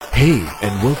Hey,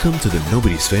 and welcome to the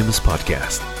Nobody's Famous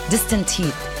podcast. Distant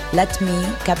heat. Let me,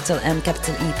 capital M,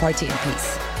 capital E, party in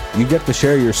peace. You get to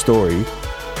share your story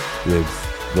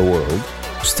with the world.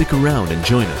 Stick around and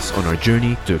join us on our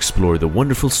journey to explore the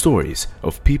wonderful stories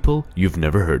of people you've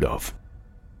never heard of.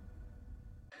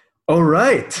 All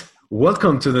right.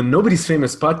 Welcome to the Nobody's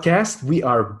Famous podcast. We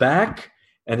are back,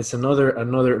 and it's another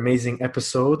amazing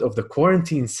episode of the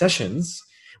Quarantine Sessions.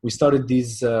 We started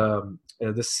this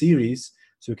series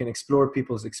so we can explore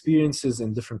people's experiences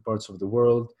in different parts of the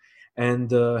world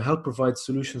and help provide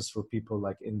solutions for people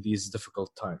like in these difficult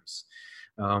times.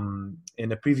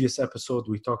 In a previous episode,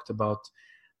 we talked about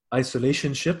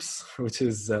isolationships, which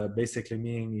is basically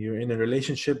meaning you're in a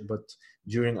relationship, but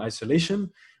during isolation.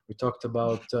 We talked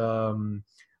about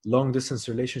long distance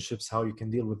relationships, how you can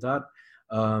deal with that.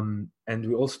 And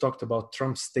we also talked about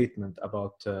Trump's statement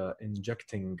about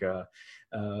injecting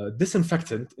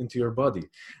disinfectant into your body.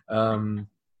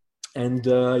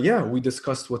 We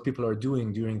discussed what people are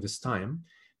doing during this time.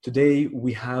 Today,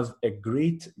 we have a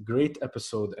great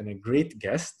episode and a great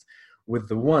guest with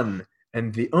the one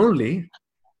and the only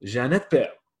Jeannette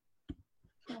Père.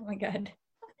 Oh my God.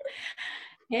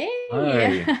 Hey.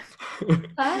 Hi.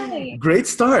 Hi. Great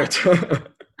start.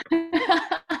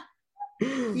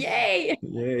 Yay.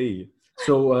 Yay.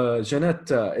 So,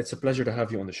 Jeannette, it's a pleasure to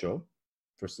have you on the show,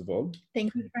 first of all.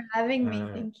 Thank you for having me.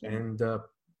 Thank you. And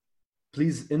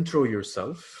please intro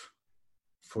yourself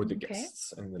for the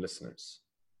guests and the listeners.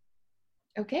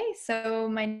 Okay, so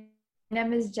my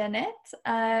name is Jeannette.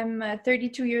 I'm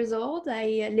 32 years old.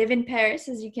 I live in Paris,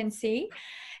 as you can see.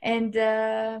 And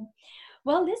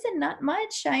well, listen, not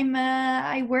much.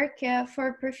 I work for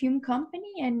a perfume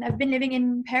company, and I've been living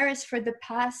in Paris for the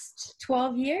past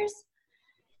 12 years.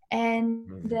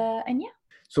 And yeah.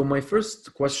 So my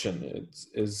first question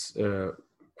is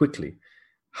quickly,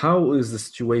 how is the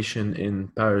situation in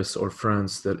Paris or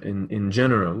France that in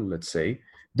general, let's say,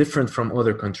 different from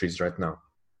other countries right now?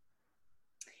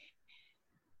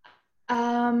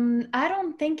 I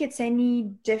don't think it's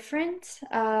any different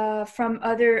from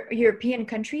other European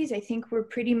countries. I think we're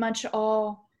pretty much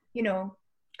all,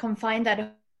 confined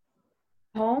at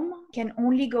home, can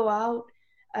only go out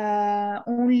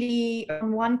only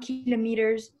 1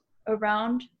 kilometer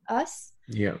around us.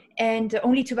 Yeah. And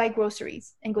only to buy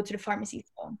groceries and go to the pharmacy.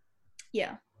 So,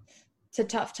 yeah, it's a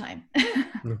tough time.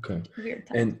 Okay. Weird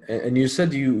time. And you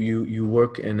said you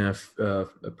work in a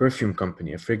perfume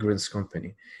company, a fragrance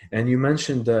company, and you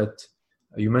mentioned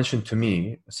to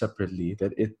me separately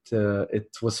that it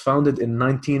was founded in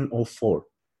 1904.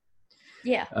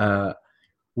 Yeah.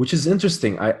 Which is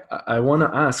interesting. I want to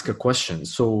ask a question.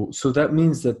 So that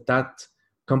means that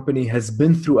company has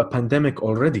been through a pandemic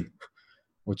already,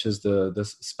 which is the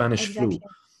Spanish flu.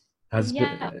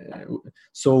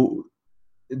 So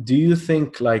do you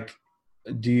think, like,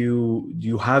 do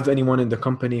you have anyone in the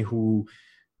company who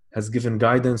has given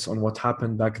guidance on what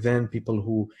happened back then? People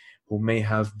who may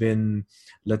have been,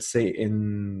 let's say,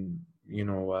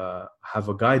 have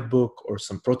a guidebook or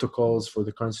some protocols for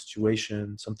the current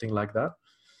situation, something like that?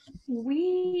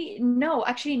 No,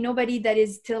 actually nobody that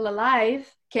is still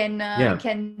alive can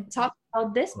talk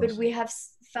about this, but we have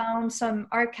found some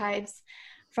archives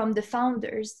from the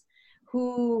founders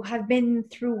who have been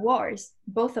through wars,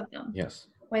 both of them. Yes.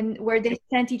 Where they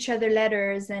sent each other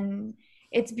letters, and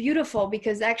it's beautiful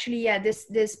because actually,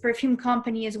 this perfume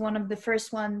company is one of the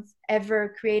first ones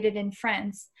ever created in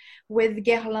France with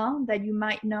Guerlain, that you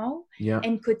might know,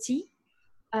 and Coty.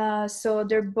 So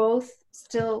they're both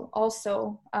still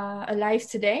also alive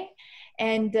today.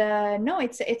 And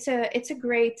it's a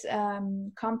great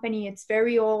company. It's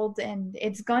very old and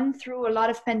it's gone through a lot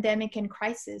of pandemic and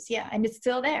crisis. Yeah, and it's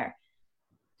still there.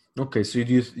 Okay, so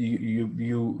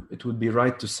you it would be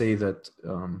right to say that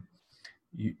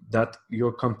that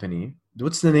your company.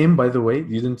 What's the name, by the way?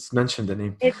 You didn't mention the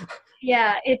name.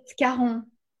 It's Caron.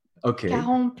 Okay.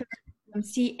 Caron,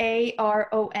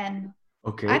 Caron.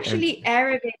 Okay. Actually,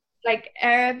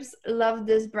 Arabs love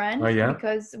this brand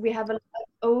because we have a lot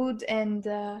of oud and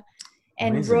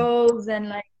rose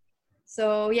and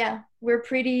we're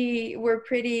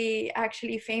pretty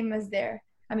actually famous there.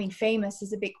 I mean, famous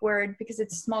is a big word because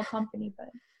it's a small company, but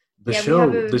the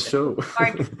show.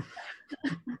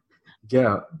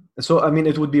 Yeah. So, I mean,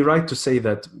 it would be right to say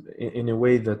that in a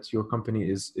way that your company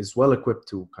is well equipped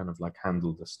to kind of like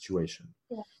handle the situation.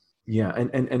 Yeah. Yeah.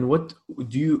 And what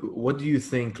do you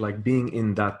think, like, being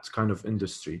in that kind of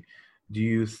industry, do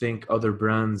you think other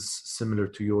brands similar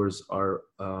to yours are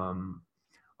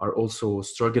also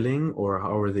struggling, or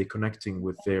how are they connecting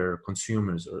with their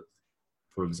consumers, or,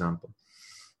 for example?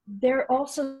 They're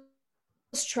also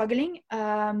struggling.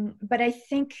 But I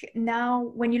think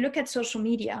now when you look at social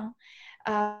media,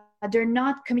 they're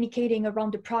not communicating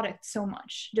around the product so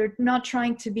much. They're not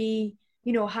trying to be,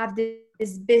 have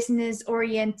this business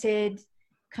oriented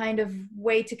kind of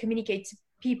way to communicate to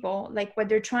people. Like what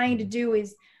they're trying to do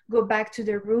is go back to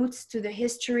their roots, to the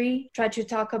history, try to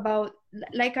talk about,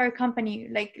 like our company,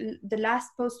 like the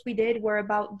last post we did were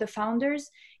about the founders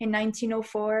in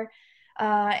 1904,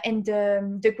 and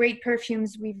the great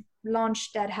perfumes we've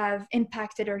launched that have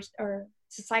impacted our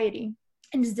society.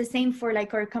 And it's the same for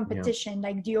like our competition.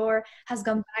 Like Dior has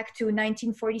gone back to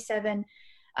 1947,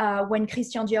 when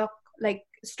Christian Dior like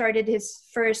started his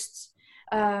first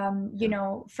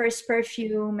first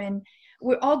perfume. And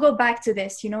we all go back to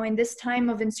this, in this time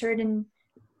of uncertainty,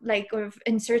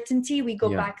 we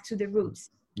go back to the roots.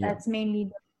 That's mainly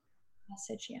the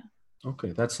message.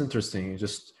 Okay, that's interesting.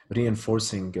 Just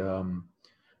reinforcing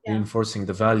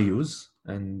the values,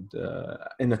 and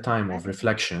in a time of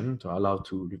reflection to allow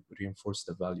to reinforce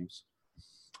the values.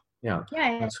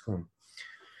 That's cool.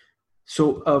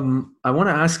 So I want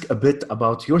to ask a bit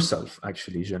about yourself,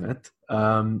 actually, Jeanette.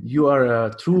 You are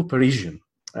a true Parisian,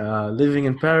 living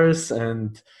in Paris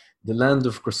and the land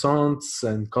of croissants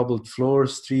and cobbled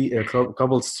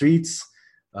streets,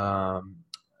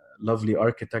 lovely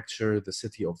architecture, the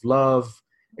city of love,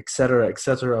 etc.,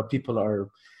 etc. People are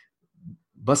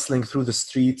bustling through the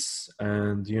streets,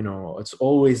 and it's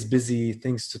always busy,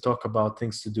 things to talk about,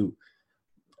 things to do.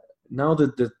 Now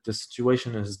that the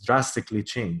situation has drastically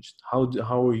changed, how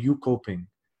are you coping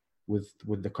with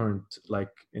the current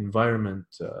environment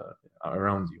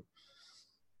around you?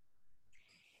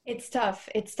 It's tough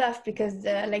because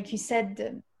like you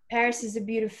said, Paris is a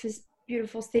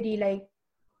beautiful city like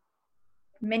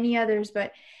many others,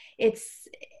 but it's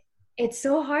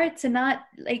so hard to not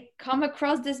come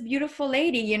across this beautiful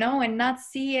lady, and not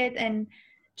see it, and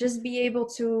just be able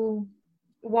to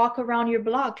walk around your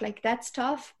block. Like that's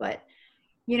tough, but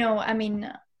I mean,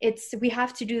 we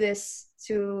have to do this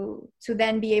to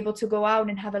then be able to go out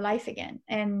and have a life again.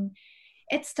 And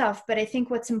it's tough, but I think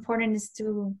what's important is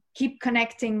to keep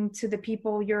connecting to the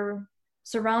people you're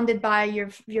surrounded by,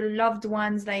 your loved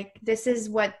ones. Like this is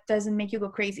what doesn't make you go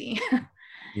crazy.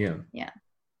 Yeah.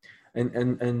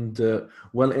 And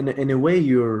well, in a way,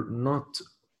 you're not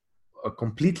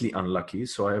completely unlucky.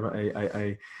 So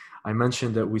I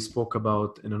mentioned that we spoke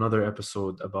about in another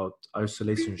episode about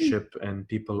isolationship, and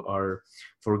people are,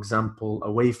 for example,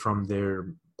 away from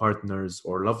their partners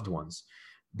or loved ones.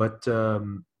 But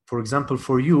for example,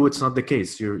 for you, it's not the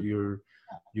case. You're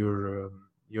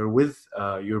with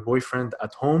your boyfriend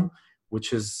at home,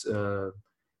 which is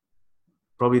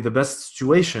probably the best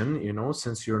situation,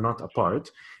 since you're not apart.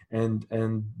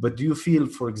 But do you feel,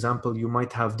 for example, you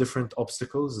might have different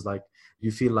obstacles? Like, do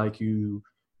you feel like you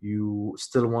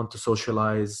still want to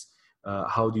socialize?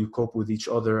 How do you cope with each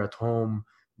other at home?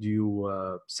 Do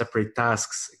you separate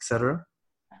tasks, etc.?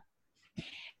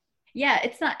 Yeah,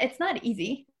 it's not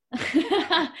easy.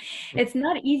 It's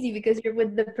not easy because you're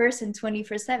with the person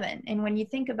 24/7. And when you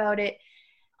think about it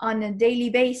on a daily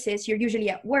basis, you're usually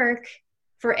at work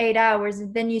for 8 hours,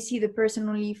 and then you see the person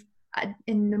only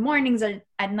in the mornings or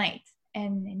at night.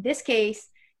 And in this case,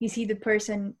 you see the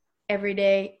person every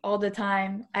day, all the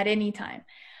time, at any time.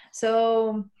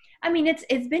 So I mean,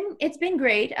 it's been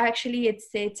great. Actually,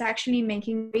 it's actually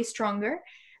making me stronger,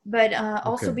 but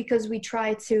also because we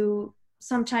try to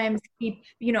sometimes keep,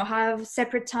 have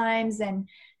separate times. And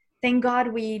thank God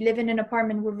we live in an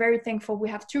apartment. We're very thankful. We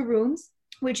have 2 rooms,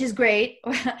 which is great.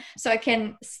 So I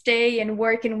can stay and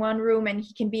work in one room and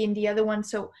he can be in the other one.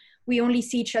 So we only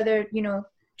see each other,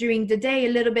 during the day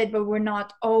a little bit, but we're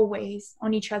not always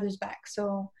on each other's back.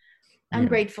 So I'm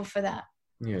grateful for that.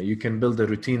 Yeah, you can build a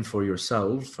routine for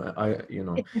yourself,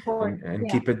 and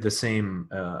keep it the same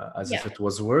as if it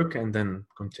was work, and then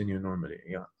continue normally.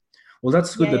 Yeah. Well,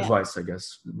 that's good advice, I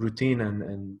guess. Routine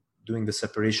and doing the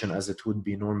separation as it would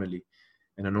be normally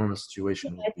in a normal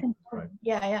situation. Right.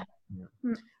 Yeah.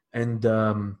 And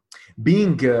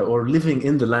being or living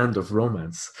in the land of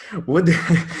romance, what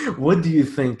do you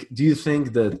think? Do you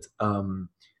think that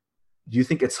do you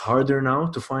think it's harder now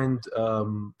to find,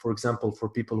 for example, for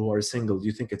people who are single, do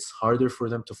you think it's harder for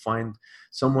them to find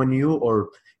someone new? Or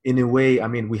in a way, I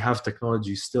mean, we have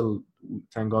technology still,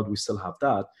 thank God we still have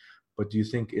that. But do you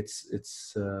think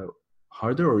it's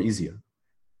harder or easier?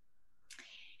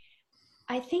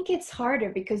 I think it's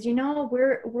harder because,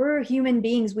 we're human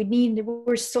beings.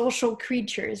 We're social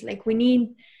creatures. Like we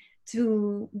need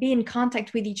to be in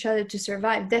contact with each other to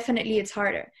survive. Definitely it's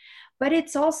harder. but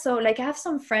it's also like I have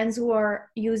some friends who are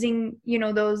using, you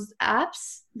know, those apps,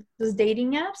 those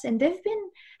dating apps, and they've been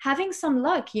having some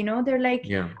luck, you know. They're like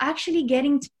Yeah. actually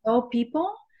getting to know people,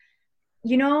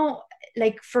 you know,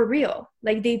 like for real.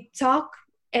 Like they talk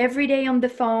every day on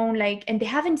the phone, like, and they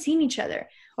haven't seen each other,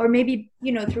 or maybe,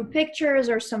 you know, through pictures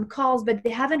or some calls, but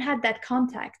they haven't had that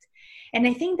contact. And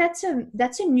I think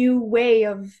that's a new way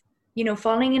of, you know,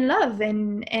 falling in love,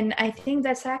 and I think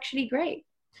that's actually great.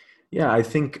 Yeah, I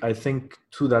think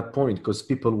to that point, because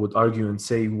people would argue and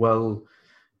say, well,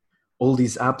 all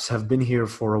these apps have been here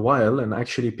for a while, and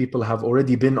actually people have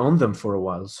already been on them for a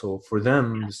while. So for them,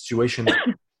 the situation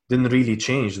didn't really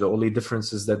change. The only difference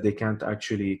is that they can't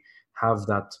actually have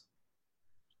that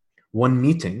one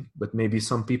meeting, but maybe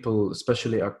some people,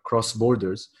 especially across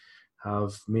borders,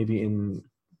 have maybe in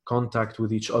contact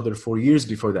with each other for years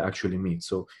before they actually meet.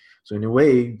 So in a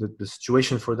way, the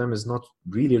situation for them is not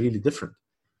really, really different.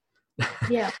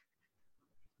 Yeah.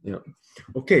 Yeah.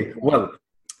 Okay. Well,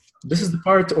 this is the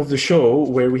part of the show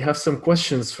where we have some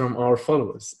questions from our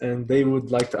followers, and they would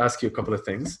like to ask you a couple of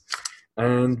things.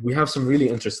 And we have some really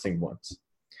interesting ones.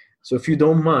 So if you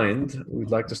don't mind,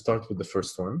 we'd like to start with the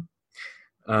first one.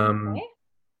 Okay.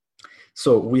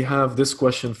 So we have this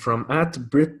question from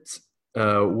 @Brit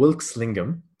Wilkslingam,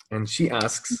 and she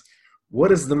asks,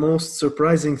 what is the most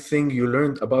surprising thing you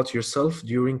learned about yourself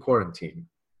during quarantine?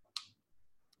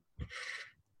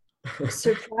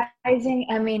 Surprising.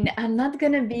 I mean, I'm not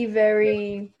gonna be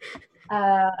very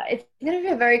it's gonna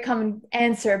be a very common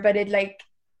answer, but it like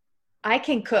I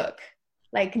can cook.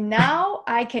 Like now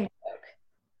I can cook.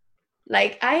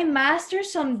 Like I master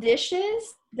some dishes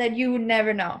that you would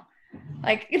never know.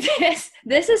 Like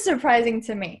this is surprising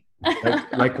to me.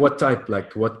 Like what type? Like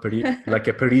what like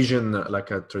a Parisian, like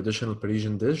a traditional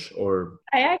Parisian dish, or?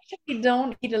 I actually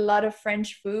don't eat a lot of French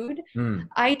food. Mm,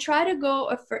 I try to go,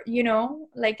 you know,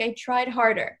 like I tried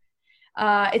harder.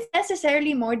 It's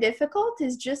necessarily more difficult.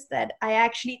 It's just that I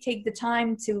actually take the time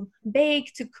to bake,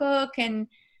 to cook, and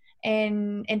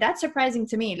that's surprising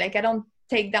to me. Like I don't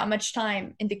take that much time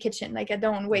in the kitchen. Like I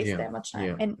don't waste that much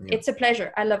time, and it's a pleasure.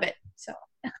 I love it. So.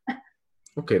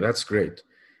 Okay, that's great.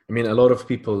 I mean, a lot of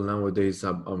people nowadays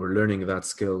are learning that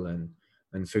skill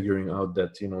and figuring out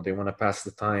that, you know, they want to pass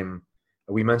the time.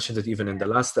 We mentioned it even in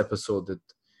the last episode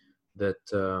that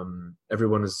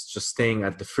everyone is just staying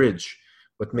at the fridge,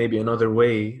 but maybe another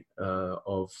way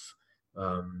of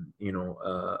you know,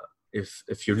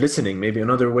 if you're listening, maybe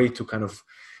another way to kind of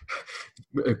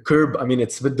curb, I mean,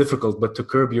 it's a bit difficult, but to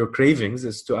curb your cravings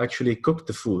is to actually cook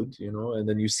the food, you know, and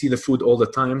then you see the food all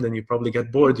the time, then you probably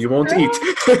get bored, you won't eat.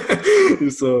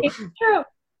 So it's true.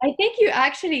 I think you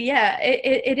actually, yeah,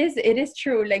 it is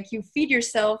true. Like you feed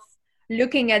yourself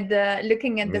looking at the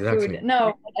Exactly. food. No,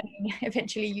 I mean,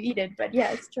 eventually you eat it, but yeah,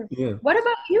 it's true. Yeah. What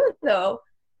about you though?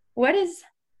 What is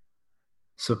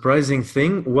surprising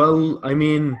thing? Well, I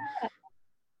mean,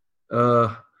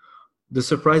 the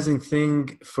surprising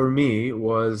thing for me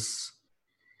was,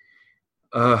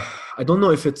 I don't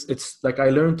know if it's like I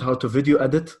learned how to video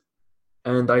edit,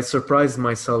 and I surprised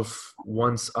myself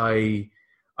once I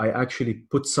actually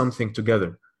put something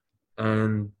together.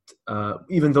 And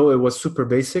even though it was super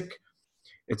basic,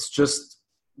 it's just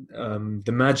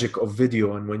the magic of video.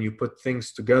 And when you put things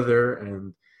together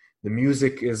and the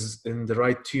music is in the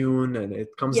right tune and it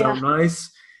comes out nice,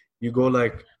 you go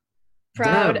like,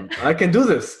 proud. damn, I can do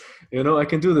this. You know, I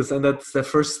can do this. And that's the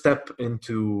first step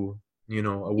into, you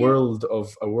know, a world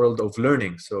of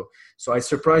learning. So I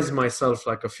surprised myself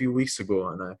like a few weeks ago,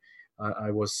 and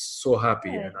I was so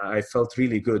happy and I felt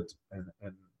really good.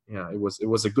 And yeah, it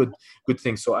was a good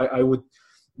thing. So I would,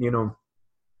 you know,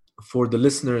 for the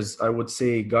listeners, I would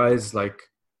say, guys, like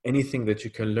anything that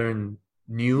you can learn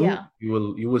new,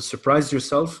 you will surprise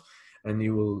yourself, and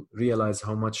you will realize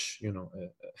how much, you know,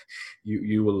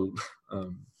 you will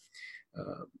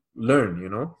learn, you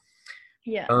know.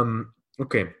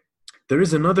 Okay, there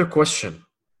is another question.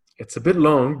 It's a bit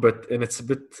long, but it's a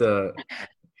bit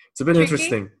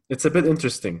interesting. It's a bit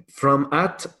interesting from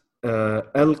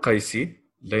El Qaisi,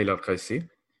 Layla Al Qaisi.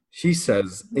 She says,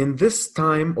 in this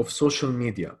time of social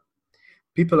media,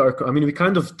 people are, I mean, we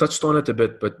kind of touched on it a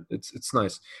bit, but it's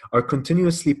nice, are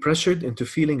continuously pressured into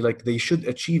feeling like they should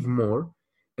achieve more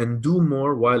and do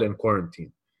more while in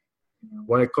quarantine.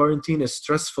 While quarantine is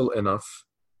stressful enough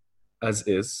as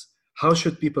is, how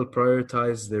should people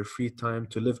prioritize their free time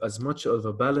to live as much of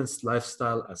a balanced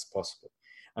lifestyle as possible?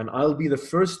 And I'll be the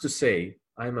first to say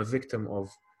I'm a victim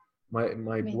of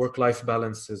my work-life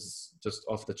balance is just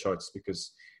off the charts,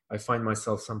 because I find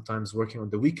myself sometimes working on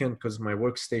the weekend because my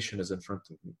workstation is in front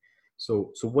of me.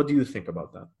 So what do you think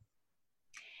about that?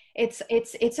 It's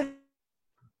a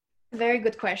a very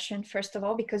good question, first of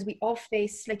all, because we all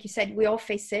face, like you said, we all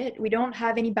face it. We don't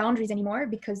have any boundaries anymore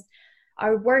because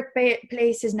our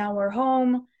workplace is now our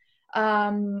home.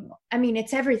 I mean,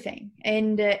 it's everything.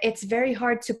 And it's very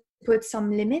hard to put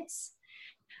some limits.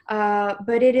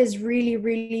 But it is really,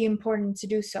 really important to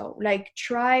do so. Like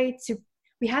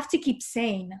we have to keep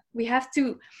sane. We have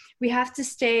to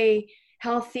stay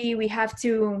healthy. We have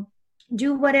to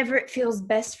do whatever it feels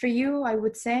best for you, I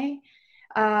would say.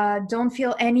 Don't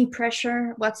feel any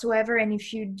pressure whatsoever. And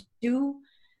if you do,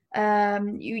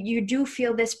 you do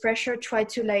feel this pressure, try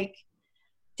to like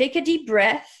take a deep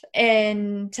breath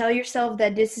and tell yourself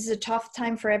that this is a tough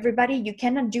time for everybody. You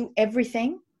cannot do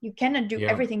everything. You cannot do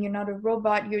everything. You're not a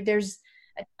robot. There's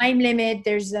a time limit.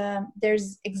 There's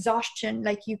exhaustion.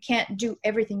 Like you can't do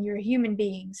everything. You're a human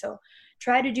being. So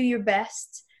try to do your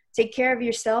best. Take care of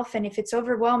yourself. And if it's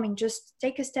overwhelming, just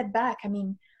take a step back. I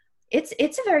mean, it's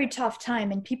a very tough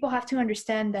time, and people have to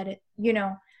understand that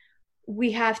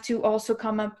we have to also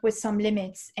come up with some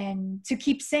limits and to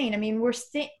keep sane. I mean, we're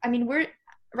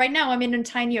right now. I'm in a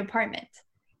tiny apartment.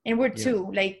 And we're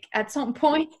two. Like at some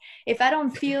point, if I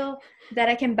don't feel that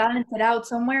I can balance it out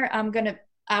somewhere, I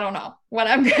don't know what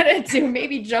I'm gonna do.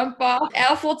 Maybe jump off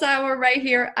Eiffel Tower right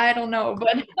here. I don't know,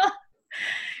 but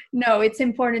no, it's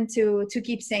important to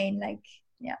keep sane. Like,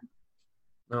 yeah.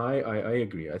 No, I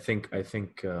agree. I think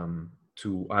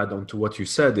to add on to what you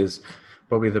said is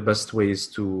probably the best way is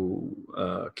to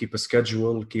keep a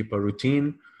schedule, keep a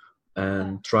routine,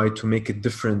 and try to make it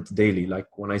different daily.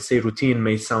 Like when I say routine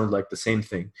may sound like the same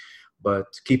thing, but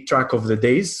keep track of the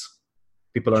days.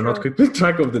 People are not keeping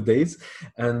track of the days,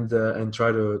 and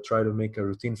try to make a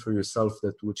routine for yourself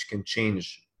which can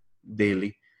change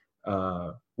daily.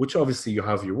 Which obviously you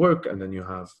have your work, and then you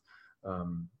have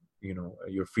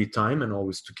your free time, and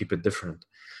always to keep it different.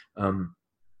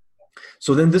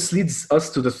 So then this leads us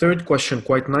to the third question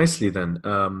quite nicely then.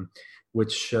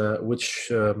 Which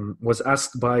was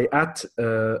asked by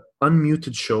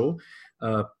 @Unmuted Show.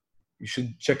 You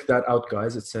should check that out,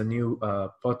 guys. It's a new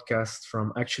podcast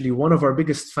from actually one of our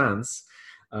biggest fans,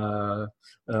 Adnan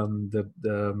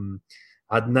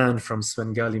from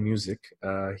Svengali Music.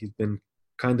 He's been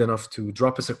kind enough to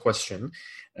drop us a question,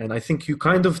 and I think you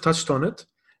kind of touched on it.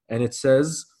 And it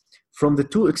says, from the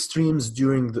two extremes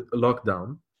during the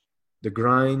lockdown, the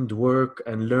grind, work,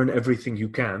 and learn everything you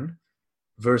can,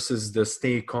 versus the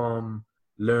stay calm,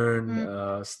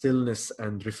 learn, stillness,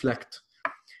 and reflect.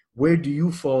 Where do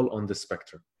you fall on the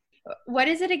spectrum? What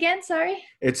is it again? Sorry.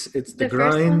 It's the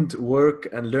grind, work,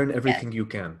 and learn everything you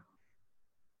can.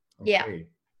 Okay. Yeah.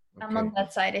 I'm on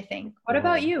that side, I think. What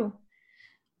about you?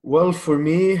 Well, for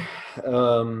me,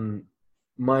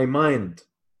 my mind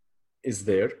is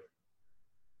there.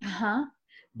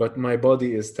 But my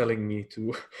body is telling me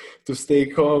to stay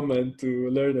calm and to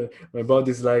learn. My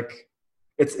body's like,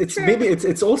 it's maybe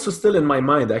it's also still in my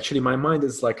mind. Actually, my mind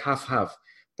is like half.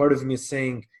 Part of me is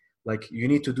saying like, you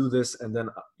need to do this, and then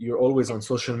you're always on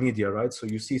social media, right? So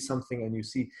you see something and you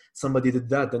see somebody did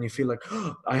that, then you feel like,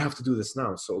 oh, I have to do this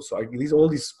now. So all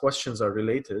these questions are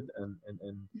related, and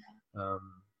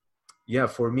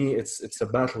for me it's a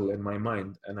battle in my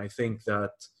mind, and I think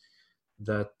that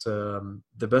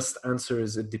the best answer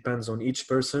is it depends on each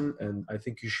person, and I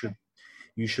think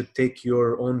you should take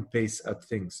your own pace at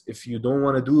things. If you don't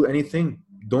want to do anything,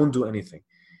 don't do anything.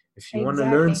 If you want to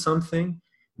learn something,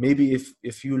 maybe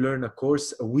if you learn a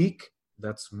course a week,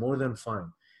 that's more than fine.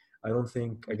 I don't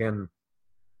think, again,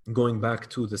 going back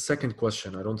to the second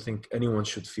question, I don't think anyone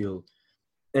should feel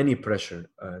any pressure.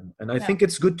 And I think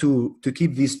it's good to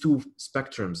keep these two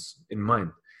spectrums in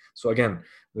mind. So again,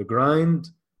 the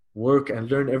grind, work, and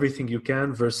learn everything you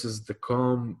can, versus the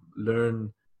calm,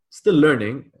 still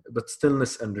learning, but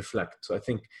stillness and reflect. So I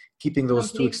think keeping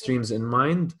those two extremes in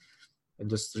mind and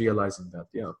just realizing that.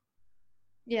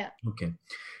 Yeah. Okay.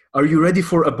 Are you ready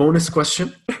for a bonus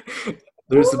question?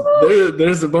 There's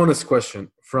a bonus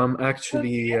question from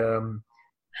actually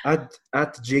at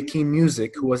JK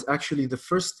Music, who was actually the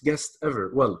first guest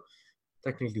ever. Well,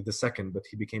 technically the second, but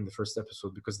he became the first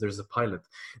episode because there's a pilot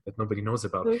that nobody knows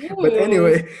about.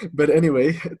 But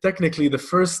anyway, technically the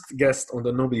first guest on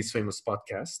the Nobody's Famous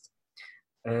podcast.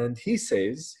 And he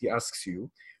asks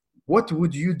you, what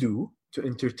would you do to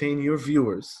entertain your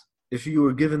viewers if you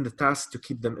were given the task to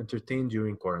keep them entertained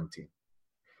during quarantine?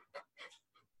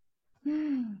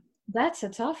 That's a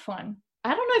tough one.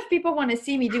 I don't know if people want to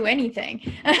see me do anything.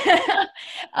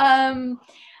 I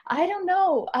don't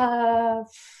know.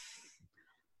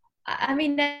 I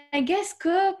mean, I guess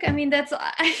cook. I mean,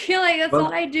 I feel like that's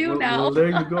all I do now. Well, there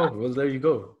you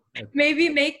go. Maybe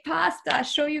make pasta.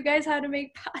 Show you guys how to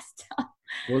make pasta.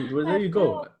 Well, there you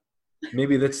go.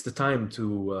 maybe that's the time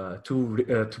to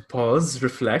pause,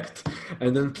 reflect,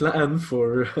 and then plan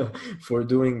for for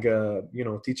doing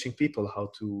teaching people how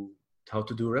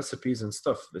to do recipes and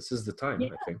stuff. This is the time, I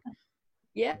think.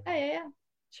 Yeah.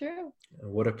 True.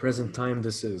 What a present time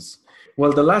this is.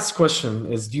 Well, the last question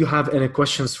is, do you have any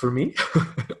questions for me?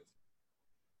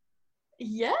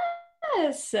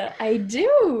 Yes, I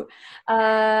do.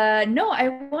 No, I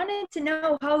wanted to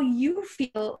know how you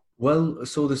feel. Well,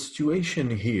 so the situation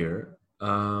here,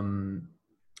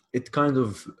 it kind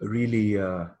of really,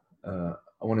 I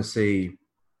want to say,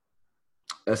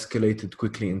 escalated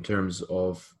quickly in terms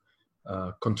of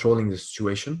controlling the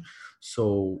situation.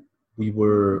 So we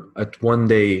were at one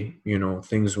day,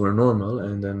 things were normal,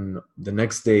 and then the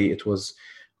next day it was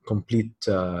complete.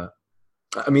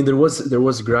 I mean, there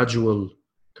was gradual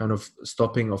kind of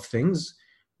stopping of things,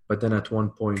 but then at one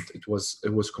point it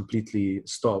was completely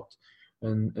stopped.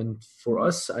 And for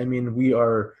us, I mean, we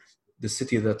are the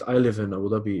city that I live in, Abu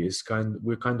Dhabi,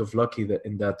 we're kind of lucky that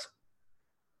in that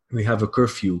we have a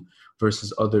curfew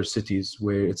versus other cities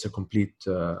where it's a complete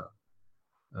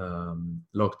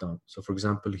lockdown. So for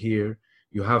example, here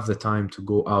you have the time to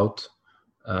go out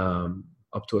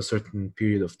up to a certain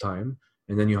period of time,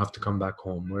 and then you have to come back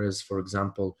home. Whereas, for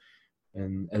example,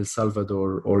 in El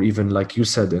Salvador, or even like you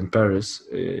said in Paris,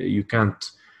 you can't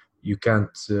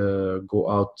go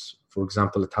out. For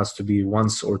example, it has to be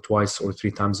once or twice or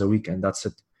 3 times a week, and that's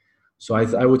it. So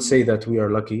I would say that we are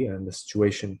lucky, and the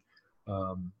situation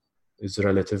is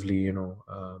relatively,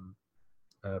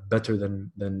 better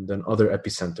than other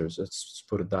epicenters. Let's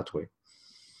put it that way.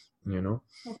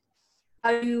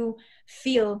 How do you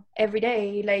feel every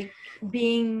day, like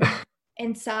being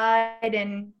inside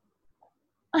and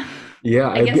Yeah,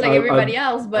 I guess like everybody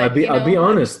else, but I'll be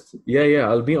honest. Yeah,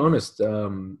 I'll be honest.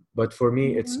 But for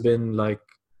me, it's Mhm. been like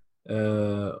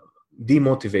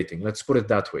demotivating. Let's put it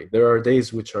that way. There are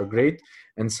days which are great,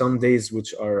 and some days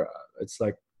which are. It's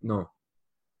like no.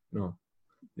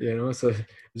 So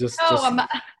just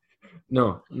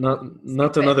no,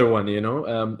 not another one.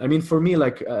 I mean, for me,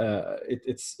 like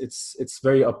it's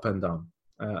very up and down.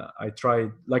 I try,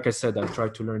 like I said, I try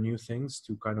to learn new things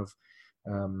to kind of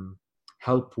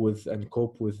help with and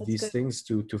cope with That's these good. things,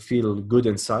 to feel good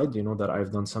inside, that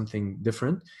I've done something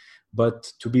different.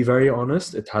 But to be very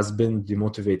honest, it has been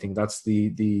demotivating. That's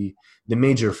the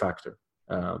major factor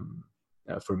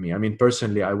for me. I mean,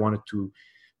 personally, I wanted to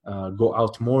go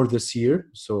out more this year,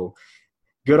 so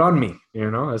good on me.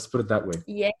 Let's put it that way.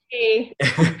 Yay.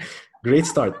 Great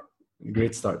start.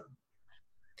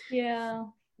 Yeah.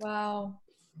 Wow.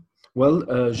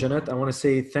 Well, Jeanette, I want to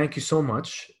say thank you so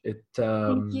much.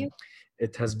 Thank you.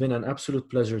 It has been an absolute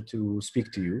pleasure to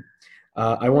speak to you.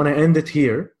 I want to end it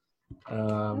here.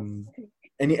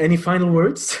 Any final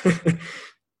words?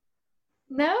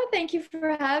 No, thank you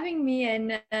for having me,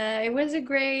 and it was a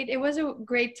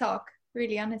great talk,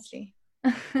 really, honestly.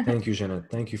 Thank you, Jeanette.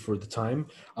 Thank you for the time.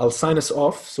 I'll sign us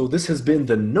off. So this has been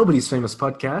the Nobody's Famous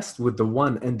podcast with the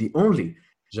one and the only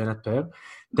Jeanette Per.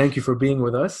 Thank you for being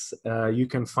with us. You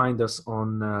can find us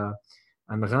on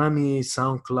Anghami,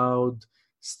 SoundCloud,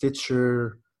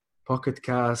 Stitcher, Pocket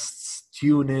Casts,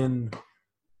 TuneIn.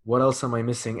 What else am I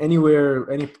missing? Anywhere,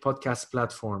 any podcast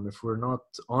platform. If we're not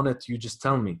on it, you just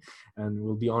tell me, and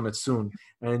we'll be on it soon.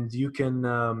 And you can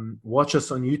watch us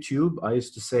on YouTube. I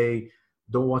used to say,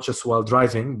 don't watch us while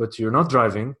driving, but you're not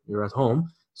driving, you're at home.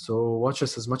 So watch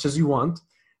us as much as you want.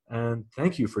 And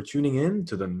thank you for tuning in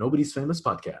to the Nobody's Famous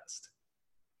podcast.